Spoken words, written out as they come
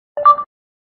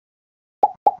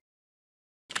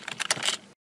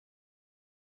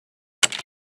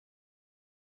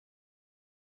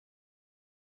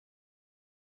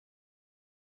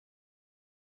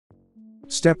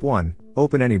Step 1.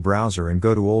 Open any browser and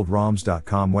go to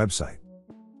oldroms.com website.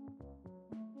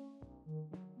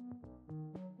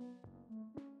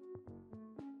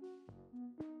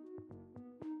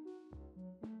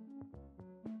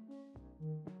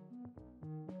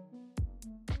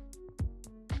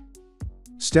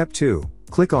 Step 2.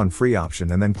 Click on Free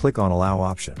option and then click on Allow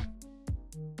option.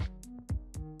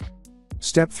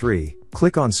 Step 3.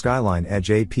 Click on Skyline Edge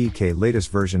APK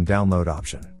latest version download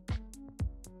option.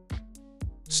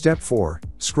 Step 4.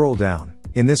 Scroll down.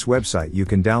 In this website you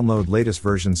can download latest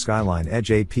version Skyline Edge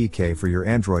APK for your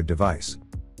Android device.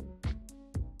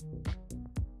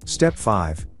 Step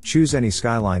 5. Choose any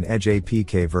Skyline Edge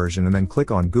APK version and then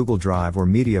click on Google Drive or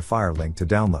Mediafire link to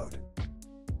download.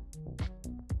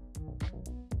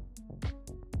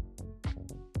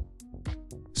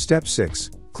 Step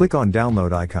 6. Click on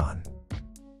Download icon.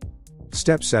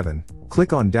 Step 7.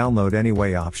 Click on Download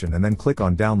Anyway option and then click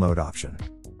on Download option.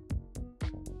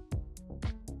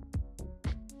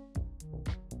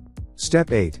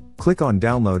 Step 8. Click on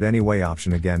Download Anyway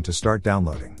option again to start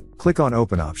downloading. Click on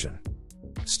Open option.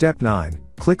 Step 9.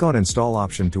 Click on Install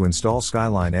option to install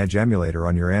Skyline Edge emulator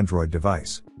on your Android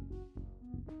device.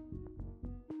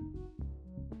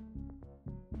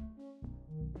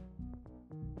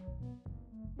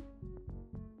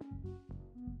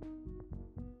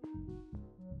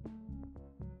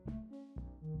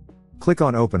 Click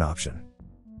on Open option.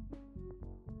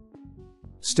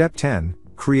 Step 10.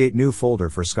 Create new folder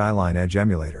for Skyline Edge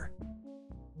emulator.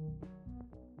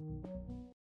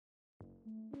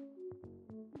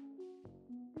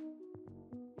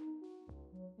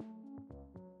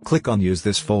 Click on Use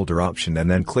this folder option and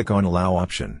then click on Allow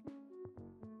option.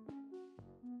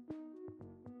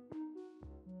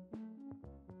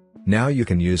 Now you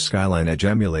can use Skyline Edge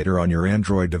emulator on your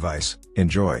Android device.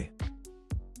 Enjoy!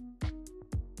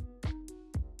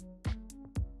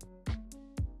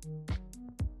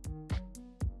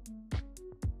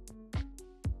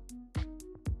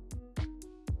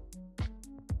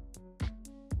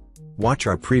 Watch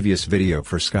our previous video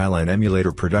for Skyline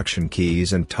emulator production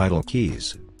keys and title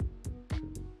keys.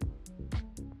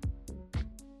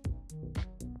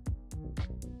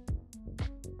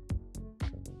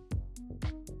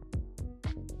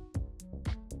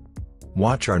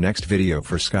 Watch our next video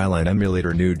for Skyline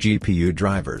emulator new GPU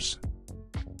drivers.